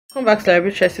Welcome back to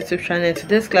Library Choice YouTube channel. In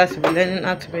today's class we'll be learning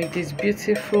how to make this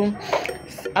beautiful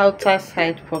outer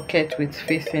side pocket with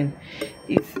facing.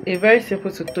 It's a very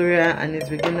simple tutorial and it's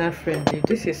beginner friendly. If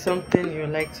this is something you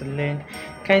like to learn,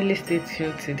 kindly stay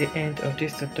tuned to the end of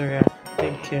this tutorial.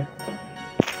 Thank you.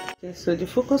 Okay, so the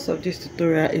focus of this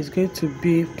tutorial is going to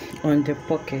be on the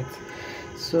pocket,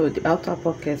 so the outer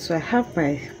pocket. So I have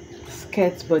my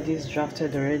skirt bodies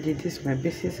drafted already. This is my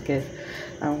basic skirt,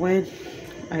 and when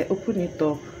I open it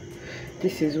up,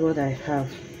 this is what I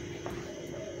have.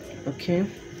 Okay,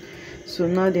 so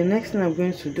now the next thing I'm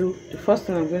going to do, the first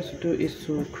thing I'm going to do is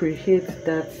to create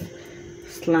that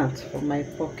slant for my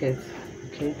pocket.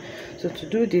 Okay, so to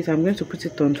do this I'm going to put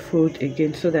it on fold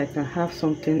again so that I can have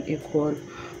something equal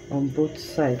on both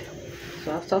sides. So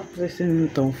after placing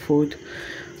it on fold,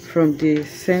 from the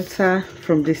center,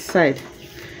 from the side,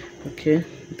 okay,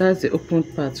 that's the open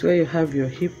part where you have your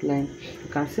hip line. You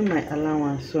can see my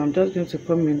allowance, so I'm just going to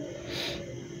come in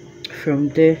from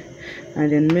there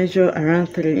and then measure around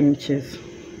 3 inches.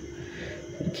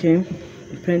 Okay,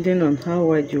 depending on how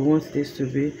wide you want this to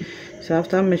be. So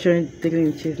after measuring 3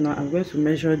 inches, now I'm going to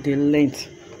measure the length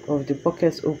of the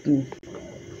pocket opening.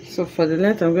 So for the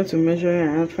length, I'm going to measure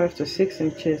around 5 to 6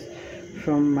 inches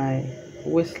from my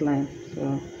waistline.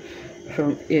 So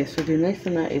from here, so the next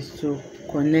thing now is to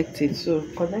connect it. So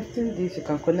connecting this, you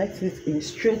can connect it in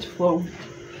straight form,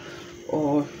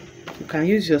 or you can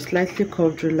use your slightly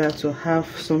curved ruler to have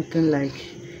something like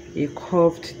a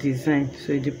curved design.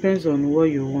 So it depends on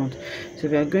what you want. So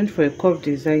if you are going for a curved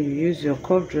design, you use your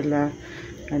curved ruler,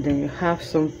 and then you have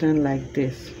something like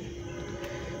this,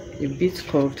 a bit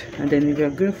curved. And then if you are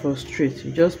going for straight,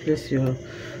 you just place your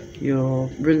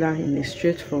ruler in a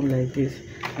straight form like this,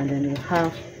 and then you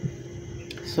have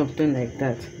something like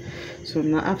that. So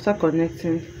now after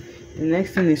connecting, the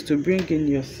next thing is to bring in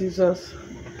your scissors,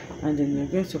 and then you're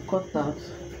going to cut out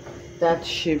that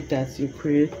shape that you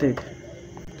created.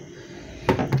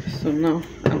 So now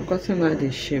I'm cutting out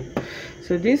the shape.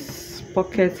 So this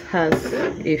pocket has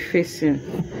a facing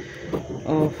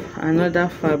of another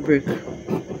fabric.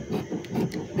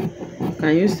 You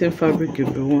can use same fabric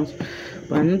if you want,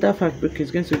 but another fabric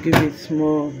is going to give it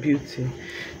more beauty.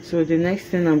 So the next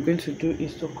thing I'm going to do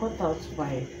is to cut out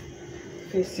my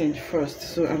facing first.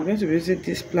 So I'm going to be using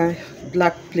this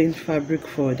black plain fabric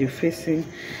for the facing,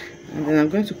 and then I'm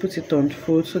going to put it on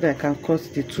fold so that I can cut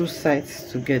the two sides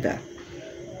together.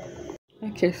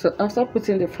 Okay, so after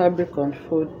putting the fabric on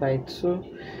fold by 2,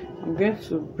 I'm going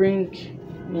to bring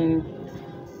in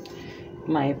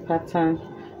my pattern,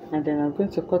 and then I'm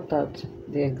going to cut out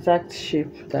the exact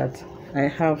shape that I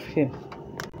have here.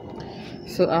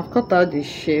 So I've cut out the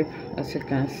shape, as you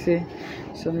can see.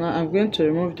 So now I'm going to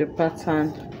remove the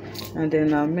pattern, and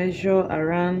then I'll measure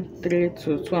around 3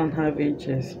 to 2.5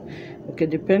 inches. Okay,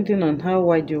 depending on how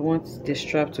wide you want the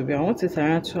strap to be. I want it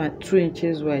around 2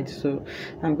 inches wide, so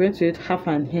I'm going to use half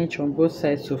an inch on both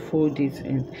sides to fold it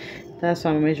in. That's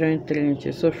why I'm measuring 3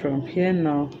 inches. So from here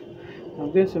now,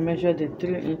 I'm going to measure the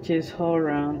 3 inches all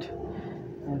around,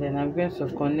 and then I'm going to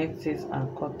connect it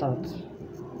and cut out.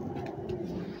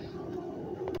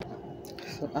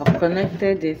 So I've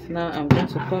connected it. Now I'm going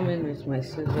to come in with my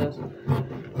scissors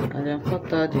and then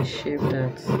cut out the shape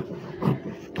that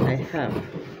I have.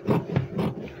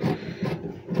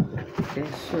 Okay,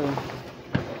 so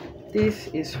this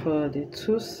is for the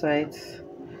 2 sides,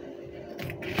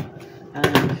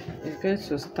 and it's going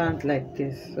to stand like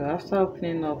this. So after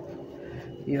opening up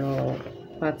your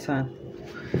pattern,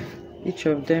 each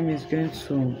of them is going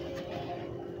to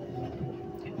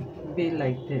be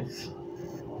like this.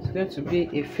 It's going to be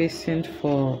a facing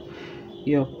for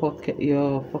your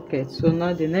pocket. So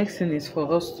now the next thing is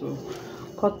for us to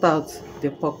cut out the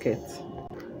pocket.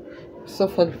 So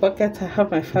for the pocket, I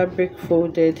have my fabric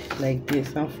folded like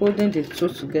this. I'm folding the two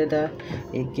together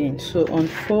again. So on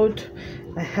fold,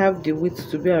 I have the width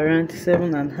to be around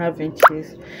 7.5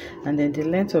 inches, and then the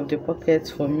length of the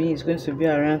pocket for me is going to be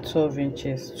around 12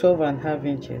 inches, 12.5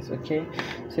 inches. Okay,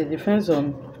 so it depends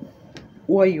on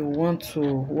what you want to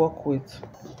work with.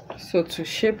 So to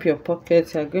shape your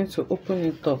pocket, you're going to open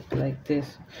it up like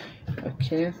this.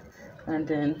 Okay, and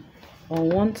then on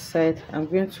one side I'm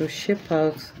going to shape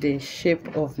out the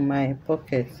shape of my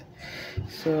pocket.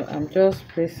 So I'm just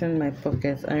placing my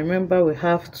pocket, and remember we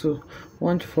have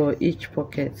one for each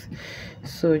pocket.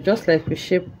 So just like we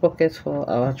shape pockets for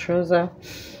our trouser,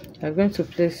 you're going to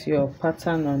place your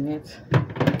pattern on it,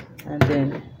 and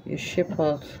then you shape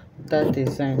out that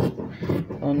design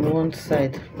on one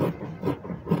side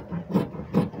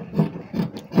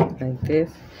like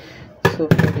this. So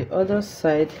for the other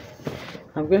side,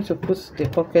 I'm going to put the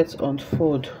pocket on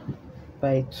fold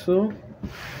by 2.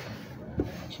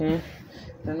 Okay,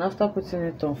 then after putting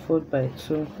it on fold by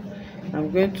 2, I'm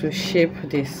going to shape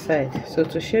the side. So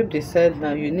to shape the side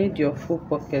now, you need your full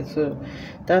pocket, so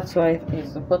that's why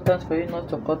it's important for you not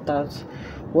to cut out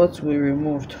what we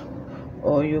removed,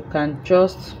 or you can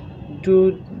just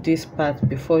do this part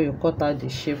before you cut out the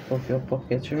shape of your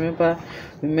pocket. Remember,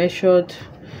 we measured,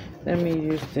 let me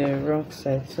use the wrong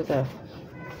side so that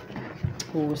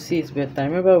we will see it better.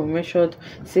 Remember, we measured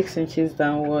 6 inches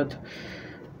downward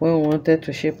when we wanted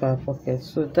to shape our pocket.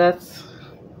 So that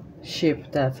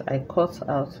shape that I cut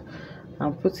out,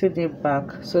 I'm putting it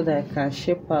back so that I can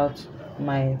shape out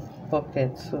my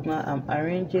pocket. So now I'm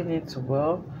arranging it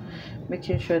well,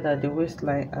 making sure that the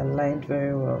waistline aligned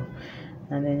very well,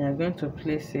 and then you're going to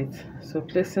place it. So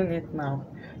placing it now,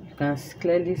 you can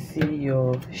clearly see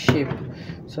your shape.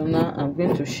 So now I'm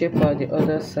going to shape out the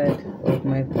other side of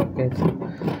my pocket.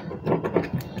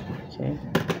 Okay,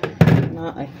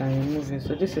 now I can remove it.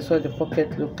 So this is what the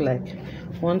pocket look like.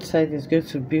 One side is going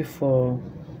to be for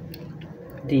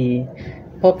the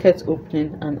pocket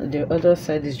opening, and the other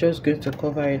side is just going to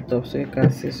cover it up, so you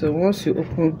can see. So once you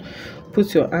open,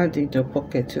 put your hand in your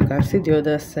pocket, you can see the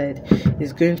other side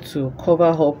is going to cover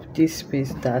up this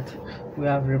space that we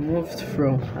have removed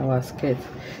from our skirt.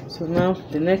 So now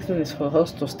the next thing is for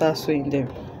us to start sewing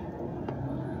them.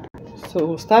 So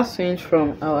we'll start sewing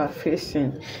from our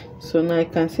facing. So now you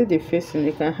can see the facing,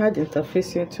 you can add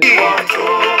interfacing to it.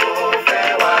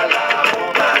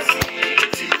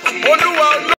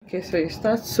 Okay, so you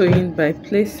start sewing by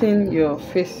placing your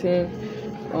facing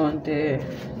on the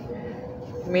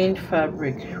main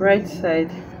fabric, right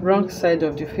side, wrong side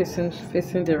of the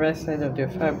facing the right side of the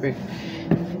fabric.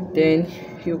 Then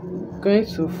you're going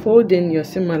to fold in your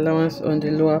seam allowance on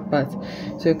the lower part.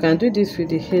 So you can do this with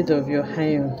the head of your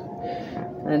iron,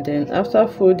 and then after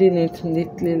folding it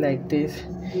neatly like this,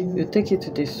 you take it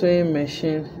to the sewing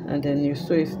machine and then you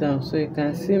sew it down. So you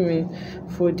can see me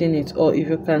folding it, or if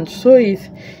you can sew it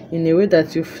in a way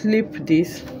that you flip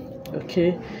this,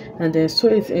 okay, and then sew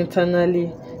it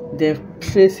internally, then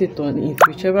place it on it,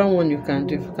 whichever one you can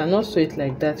do. If you cannot sew it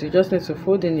like that, you just need to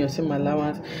fold in your seam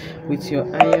allowance with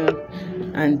your iron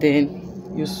and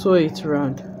then you sew it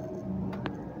round.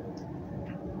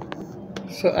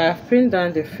 So I have pinned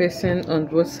down the facing on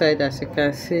both sides, as you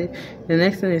can see. The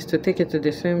next thing is to take it to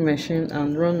the sewing machine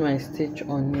and run my stitch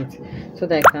on it so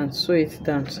that I can sew it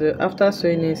down. So after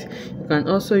sewing it, you can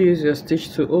also use your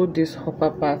stitch to hold these upper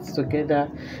parts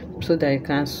together so that you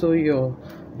can sew your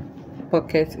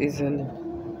pocket easily.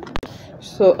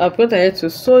 So I've got ahead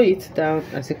to sew it down,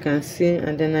 as you can see,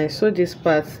 and then I sew this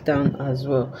part down as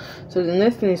well. So the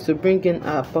next thing is to bring in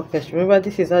our pocket. Remember,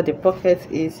 this is how the pocket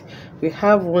is. We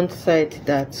have one side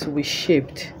that we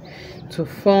shaped to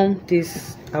form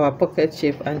this our pocket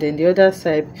shape, and then the other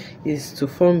side is to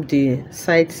form the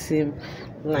side seam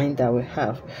line that we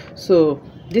have. So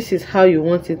this is how you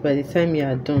want it by the time you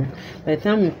are done. By the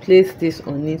time we place this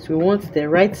on it, we want the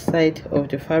right side of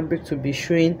the fabric to be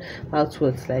showing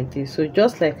outwards like this. So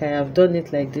just like I have done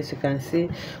it like this, you can see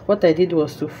what I did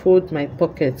was to fold my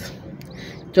pocket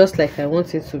just like I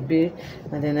want it to be,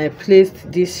 and then I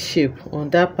placed this shape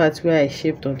on that part where I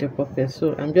shaped on the pocket.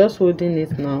 So I'm just holding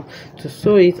it now to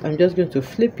sew it. I'm just going to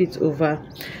flip it over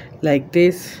like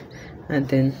this and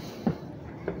then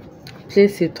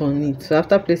place it on it. So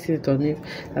after placing it on it,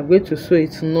 I'm going to sew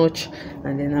it notch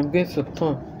and then I'm going to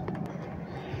turn.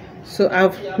 So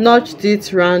I've notched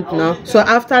it round now. So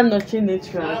after notching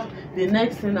it round, the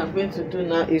next thing I'm going to do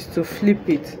now is to flip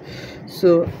it.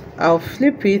 So I'll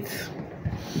flip it,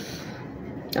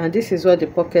 and this is what the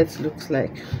pocket looks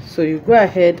like. So you go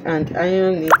ahead and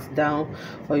iron it down,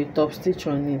 or you top stitch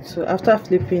on it. So after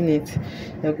flipping it,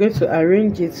 you're going to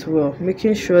arrange it well,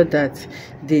 making sure that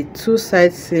the two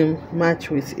side seam match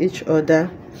with each other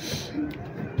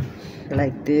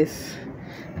like this,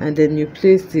 and then you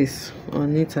place this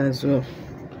on it as well.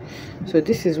 So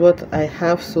this is what I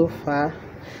have so far.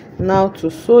 Now to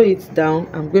sew it down,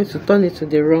 I'm going to turn it to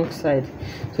the wrong side.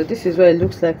 So this is what it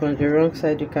looks like on the wrong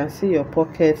side. You can see your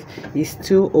pocket is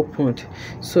still opened.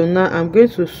 So now I'm going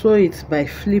to sew it by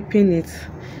flipping it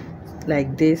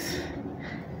like this,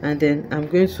 and then I'm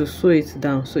going to sew it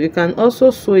down. So you can also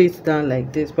sew it down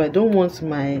like this, but I don't want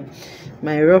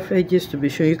my rough edges to be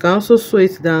showing. You can also sew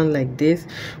it down like this,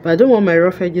 but I don't want my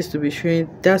rough edges to be showing.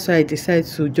 That's why I decided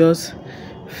to just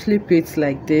flip it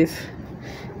like this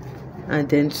and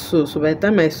then sew. So by the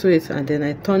time I sew it and then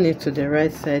I turn it to the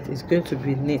right side, it's going to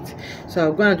be neat. So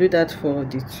I'll go and do that for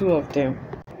the two of them.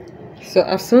 So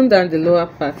I've sewn down the lower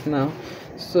part now.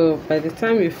 So by the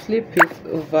time you flip it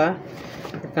over,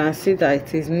 you can see that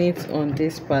it is neat on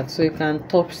this part, so you can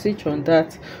top stitch on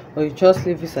that, or you just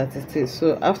leave it as it is.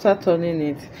 So after turning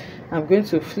it, I'm going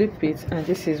to flip it, and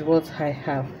this is what I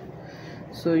have.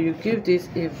 So you give this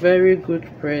a very good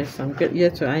press. I'm here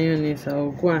to iron it.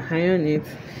 I'll go and iron it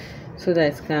so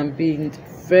that it can be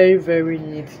very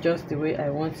neat, just the way I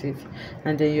want it,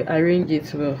 and then you arrange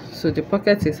it well. So the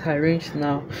pocket is arranged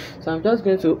now, so I'm just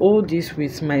going to hold this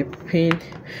with my pin,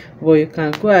 but you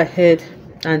can go ahead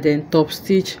and then top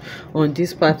stitch on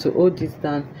this part to hold this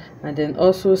down, and then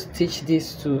also stitch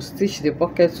this to stitch the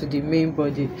pocket to the main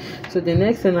body. So the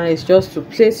next thing now is just to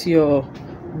place your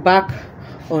back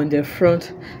on the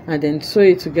front and then sew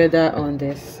it together on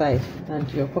the side, and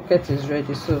your pocket is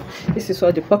ready. So this is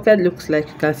what the pocket looks like.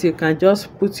 You can see, you can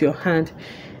just put your hand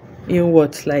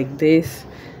inwards like this,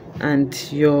 and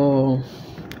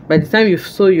by the time you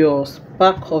sew your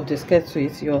back of the skirt to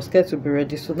it, your skirt will be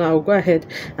ready. So now I'll go ahead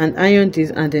and iron this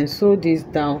and then sew this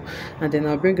down, and then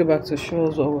I'll bring it back to show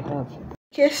us what we have.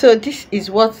 Okay, so this is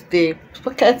what the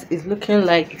pocket is looking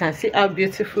like. You can see how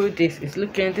beautiful this is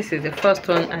looking. This is the first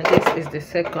one, and this is the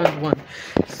second one.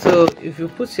 So if you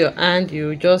put your hand,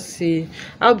 you just see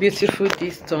how beautiful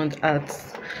this turned out.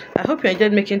 I hope you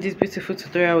enjoyed making this beautiful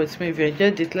tutorial with me. If you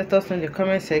enjoyed it, let us know in the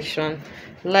comment section.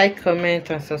 Like, comment,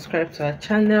 and subscribe to our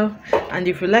channel. And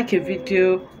if you like a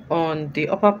video on the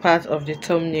upper part of the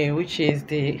thumbnail, which is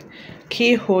the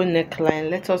keyhole neckline,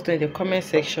 let us know in the comment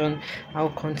section. I'll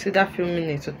consider filming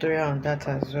a tutorial on that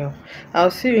as well.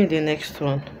 I'll see you in the next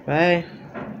one. Bye.